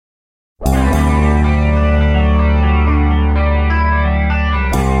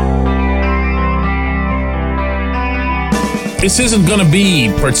This isn't going to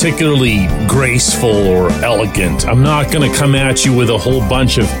be particularly graceful or elegant. I'm not going to come at you with a whole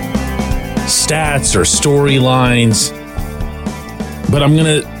bunch of stats or storylines. But I'm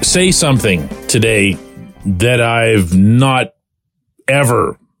going to say something today that I've not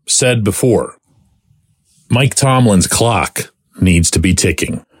ever said before. Mike Tomlin's clock needs to be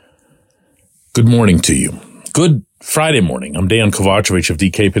ticking. Good morning to you. Good Friday morning. I'm Dan Kovacevic of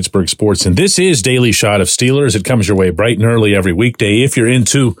DK Pittsburgh Sports, and this is Daily Shot of Steelers. It comes your way bright and early every weekday if you're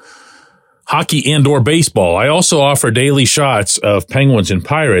into hockey and or baseball. I also offer daily shots of Penguins and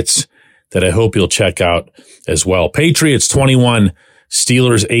Pirates that I hope you'll check out as well. Patriots 21,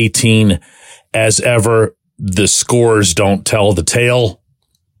 Steelers 18. As ever, the scores don't tell the tale.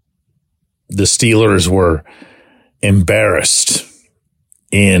 The Steelers were embarrassed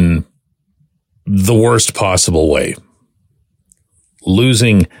in the worst possible way,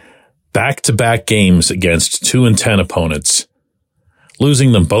 losing back-to-back games against 2-10 opponents,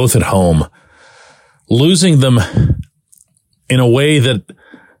 losing them both at home, losing them in a way that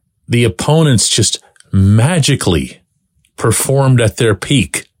the opponents just magically performed at their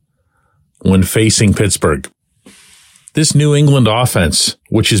peak when facing Pittsburgh. This New England offense,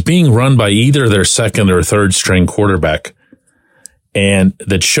 which is being run by either their second or third string quarterback, and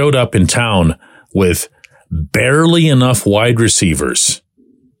that showed up in town with barely enough wide receivers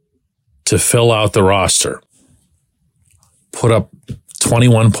to fill out the roster, put up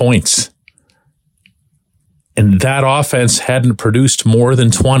 21 points. And that offense hadn't produced more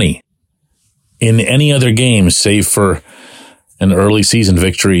than 20 in any other game, save for an early season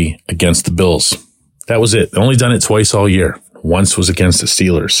victory against the Bills. That was it. They only done it twice all year. Once was against the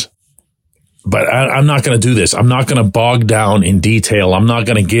Steelers. But I'm not going to do this. I'm not going to bog down in detail. I'm not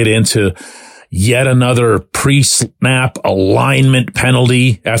going to get into yet another pre-snap alignment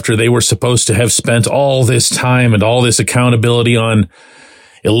penalty after they were supposed to have spent all this time and all this accountability on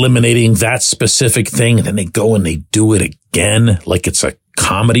eliminating that specific thing. And then they go and they do it again like it's a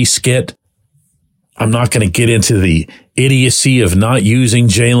comedy skit. I'm not going to get into the idiocy of not using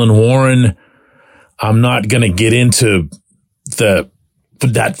Jaylen Warren. I'm not going to get into that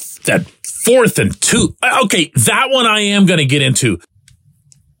 4th and 2. Okay, that one I am going to get into.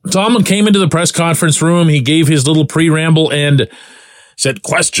 Tomlin came into the press conference room. He gave his little pre-ramble and said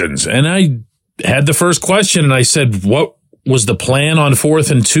questions. And I had the first question and I said, what was the plan on 4th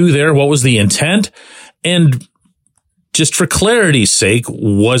and 2 there? What was the intent? And just for clarity's sake,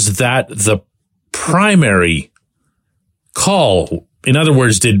 was that the primary call? In other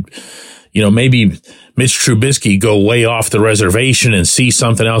words, did maybe Mitch Trubisky go way off the reservation and see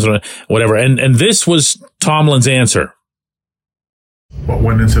something else or whatever? And this was Tomlin's answer. What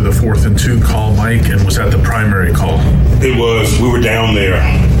went into the 4th and 2 call, Mike, and was that the primary call? It was. We were down there.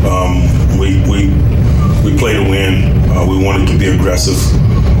 We played to win. We wanted to be aggressive.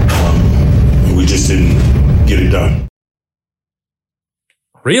 And we just didn't get it done.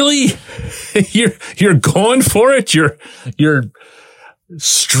 Really? You're going for it? You're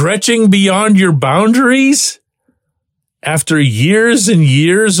stretching beyond your boundaries after years and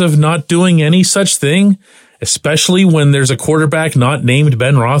years of not doing any such thing, especially when there's a quarterback not named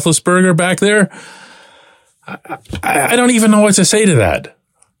Ben Roethlisberger back there? I don't even know what to say to that.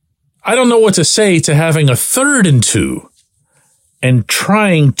 I don't know what to say to having a 3rd and 2 and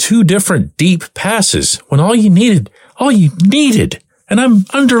trying 2 different deep passes when all you needed, and I'm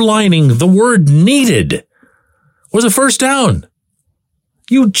underlining the word needed, was a first down.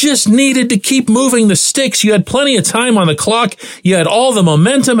 You just needed to keep moving the sticks. You had plenty of time on the clock. You had all the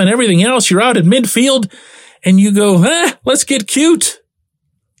momentum and everything else. You're out at midfield and you go, let's get cute.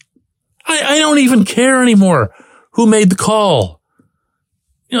 I don't even care anymore who made the call.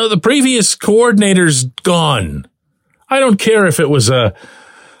 The previous coordinator's gone. I don't care if it was a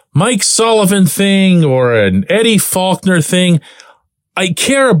Mike Sullivan thing or an Eddie Faulkner thing. I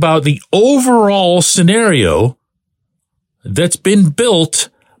care about the overall scenario that's been built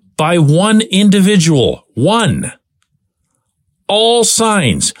by one individual. One. All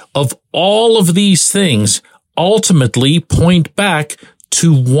signs of all of these things ultimately point back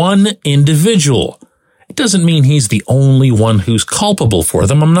to one individual. It doesn't mean he's the only one who's culpable for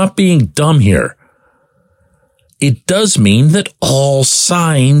them. I'm not being dumb here. It does mean that all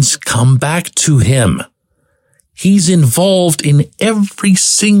signs come back to him. He's involved in every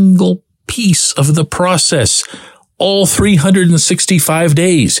single piece of the process. All 365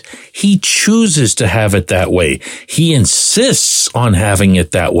 days. He chooses to have it that way. He insists on having it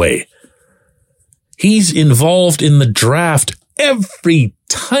that way. He's involved in the draft, every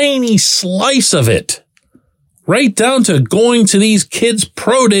tiny slice of it, right down to going to these kids'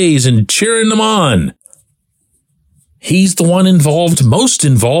 pro days and cheering them on. He's the one most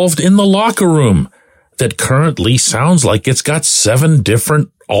involved in the locker room that currently sounds like it's got 7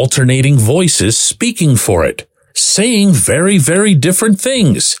 different alternating voices speaking for it, saying very, very different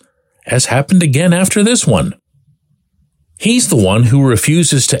things, as happened again after this one. He's the one who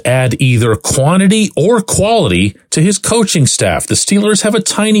refuses to add either quantity or quality to his coaching staff. The Steelers have a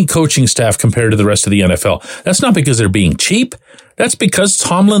tiny coaching staff compared to the rest of the NFL. That's not because they're being cheap. That's because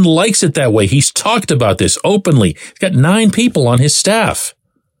Tomlin likes it that way. He's talked about this openly. He's got 9 people on his staff.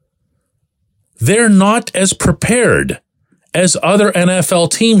 They're not as prepared as other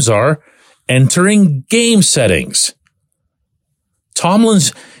NFL teams are entering game settings.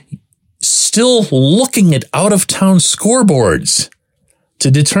 Tomlin's still looking at out-of-town scoreboards to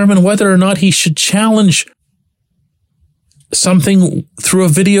determine whether or not he should challenge something through a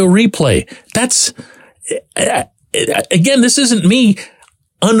video replay. That's, again, this isn't me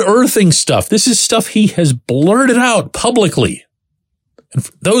unearthing stuff. This is stuff he has blurted out publicly. And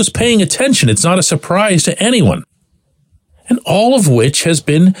for those paying attention, it's not a surprise to anyone. And all of which has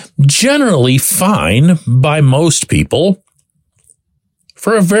been generally fine by most people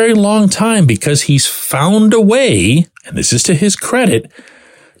for a very long time, because he's found a way, and this is to his credit,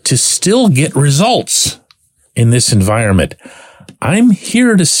 to still get results in this environment. I'm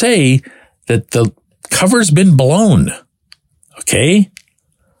here to say that the cover's been blown. Okay?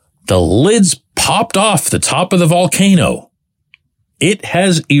 The lid's popped off the top of the volcano. It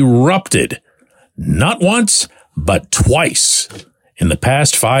has erupted, not once, but twice in the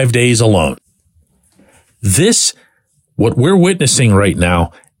past 5 days alone. What we're witnessing right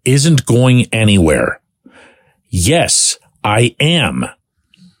now isn't going anywhere. Yes, I am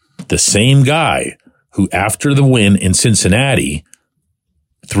the same guy who, after the win in Cincinnati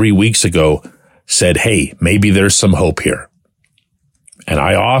 3 weeks ago, said, hey, maybe there's some hope here. And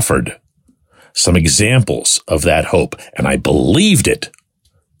I offered some examples of that hope, and I believed it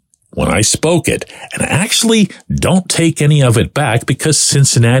when I spoke it. And I actually don't take any of it back, because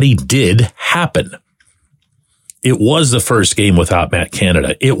Cincinnati did happen. It was the first game without Matt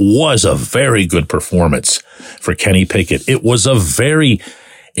Canada. It was a very good performance for Kenny Pickett. It was a very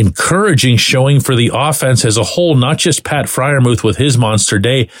encouraging showing for the offense as a whole, not just Pat Freiermuth with his monster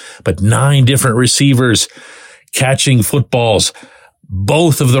day, but 9 different receivers catching footballs,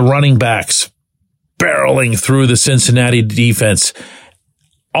 both of the running backs barreling through the Cincinnati defense.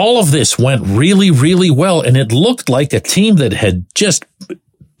 All of this went really, really well, and it looked like a team that had just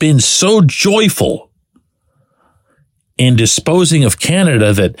been so joyful in disposing of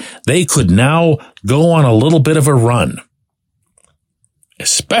Canada that they could now go on a little bit of a run,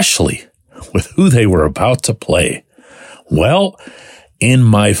 especially with who they were about to play. Well, in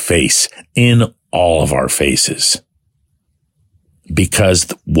my face, in all of our faces, because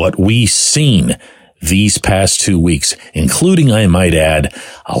what we've seen these past 2 weeks, including, I might add,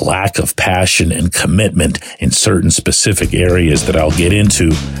 a lack of passion and commitment in certain specific areas that I'll get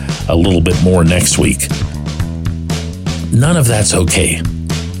into a little bit more next week. None of that's okay.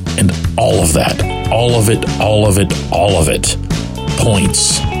 And all of that, all of it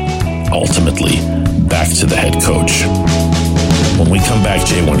points ultimately back to the head coach. When we come back,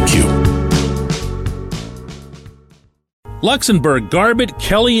 J1Q. Luxembourg, Garbett,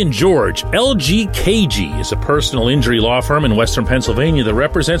 Kelly & George, LGKG is a personal injury law firm in Western Pennsylvania that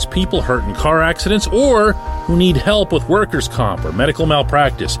represents people hurt in car accidents or who need help with workers' comp or medical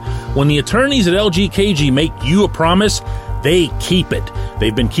malpractice. When the attorneys at LGKG make you a promise, they keep it.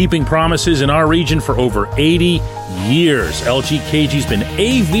 They've been keeping promises in our region for over 80 years. LGKG's been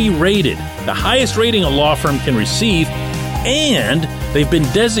AV rated, the highest rating a law firm can receive, and they've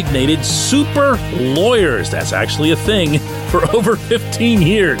been designated super lawyers. That's actually a thing for over 15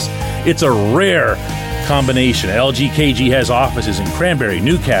 years. It's a rare combination. LGKG has offices in Cranberry,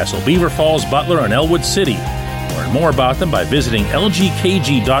 Newcastle, Beaver Falls, Butler, and Elwood City. Learn more about them by visiting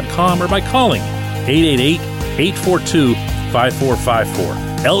lgkg.com or by calling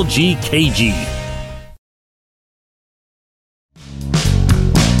 888-842-5454. LGKG.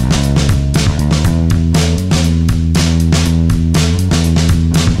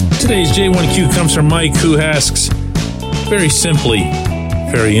 Today's J1Q comes from Mike, who asks, very simply,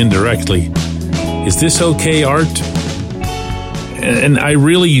 very indirectly, is this okay, Art? And I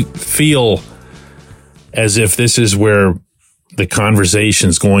really feel as if this is where the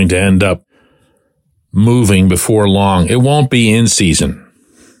conversation's going to end up moving before long. It won't be in season.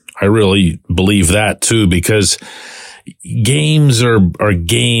 I really believe that too, because games are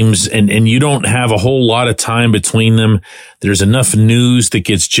games, and you don't have a whole lot of time between them. There's enough news that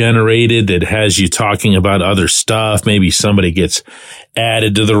gets generated that has you talking about other stuff. Maybe somebody gets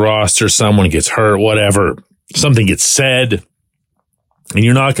added to the roster, someone gets hurt, whatever. something gets said, and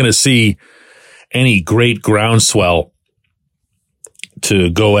you're not going to see any great groundswell to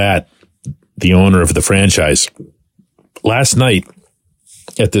go at the owner of the franchise. Last night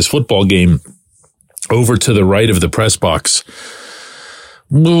at this football game, over to the right of the press box,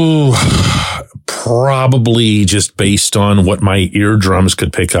 probably just based on what my eardrums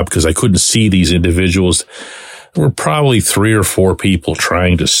could pick up, because I couldn't see these individuals, there were probably 3 or 4 people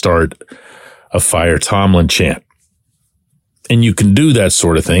trying to start a Fire Tomlin chant. And you can do that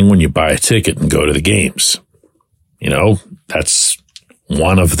sort of thing when you buy a ticket and go to the games. You know, that's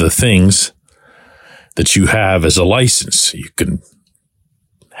one of the things that you have as a license. You can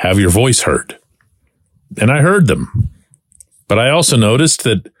have your voice heard. And I heard them. But I also noticed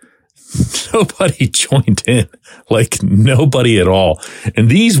that nobody joined in, like nobody at all. And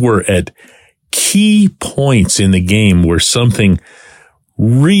these were at key points in the game where something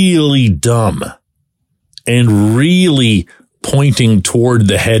really dumb and really pointing toward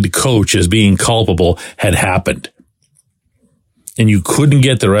the head coach as being culpable had happened. And you couldn't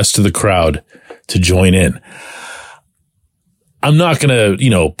get the rest of the crowd to join in. I'm not going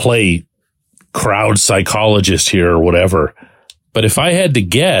to, play crowd psychologist here or whatever, but if I had to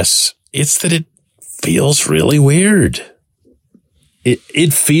guess, it's that it feels really weird.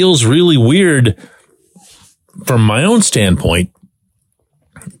 It feels really weird from my own standpoint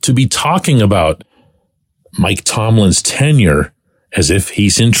to be talking about Mike Tomlin's tenure as if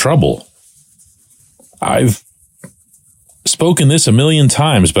he's in trouble. I've spoken this a million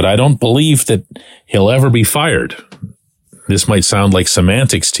times, but I don't believe that he'll ever be fired. This might sound like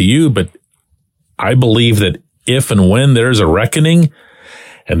semantics to you, but I believe that if and when there's a reckoning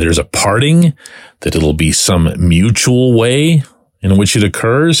and there's a parting, that it'll be some mutual way in which it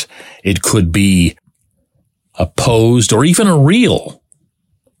occurs. It could be opposed or even a real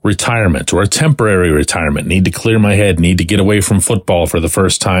retirement or a temporary retirement. Need to clear my head. Need to get away from football for the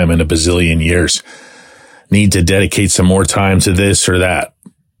first time in a bazillion years. Need to dedicate some more time to this or that.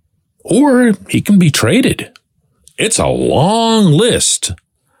 Or he can be traded. It's a long list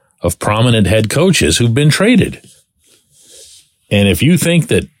of prominent head coaches who've been traded. And if you think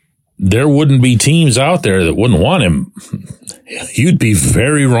that there wouldn't be teams out there that wouldn't want him, you'd be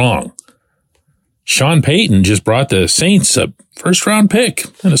very wrong. Sean Payton just brought the Saints a first-round pick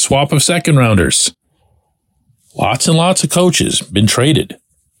and a swap of second-rounders. Lots and lots of coaches been traded.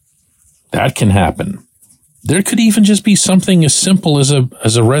 That can happen. There could even just be something as simple as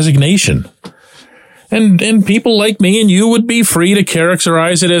a resignation. And people like me and you would be free to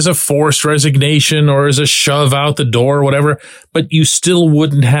characterize it as a forced resignation or as a shove out the door or whatever, but you still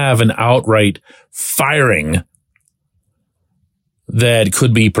wouldn't have an outright firing that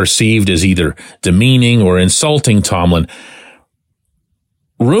could be perceived as either demeaning or insulting Tomlin.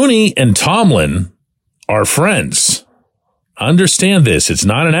 Rooney and Tomlin are friends. Understand this. It's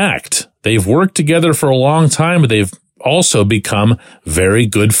not an act. They've worked together for a long time, but they've also become very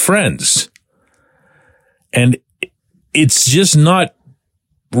good friends. And it's just not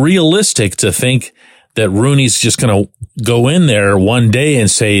realistic to think that Rooney's just going to go in there one day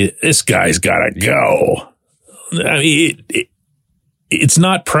and say, this guy's got to go. I mean, it's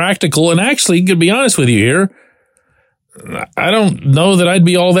not practical. And actually, to be honest with you here, I don't know that I'd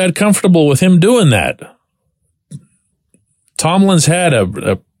be all that comfortable with him doing that. Tomlin's had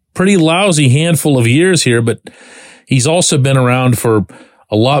a pretty lousy handful of years here, but he's also been around for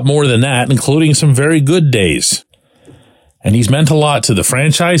a lot more than that, including some very good days. And he's meant a lot to the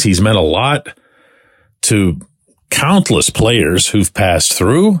franchise. He's meant a lot to countless players who've passed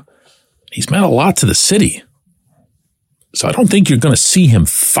through. He's meant a lot to the city. So I don't think you're going to see him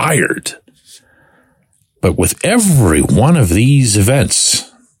fired. But with every one of these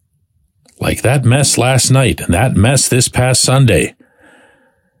events, like that mess last night and that mess this past Sunday,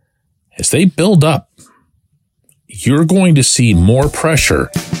 as they build up, you're going to see more pressure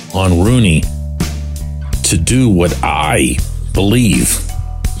on Rooney to do what I believe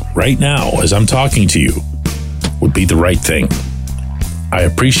right now, as I'm talking to you, would be the right thing. I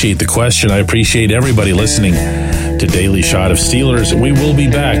appreciate the question. I appreciate everybody listening to Daily Shot of Steelers. We will be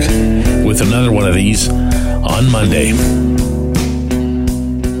back with another one of these on Monday.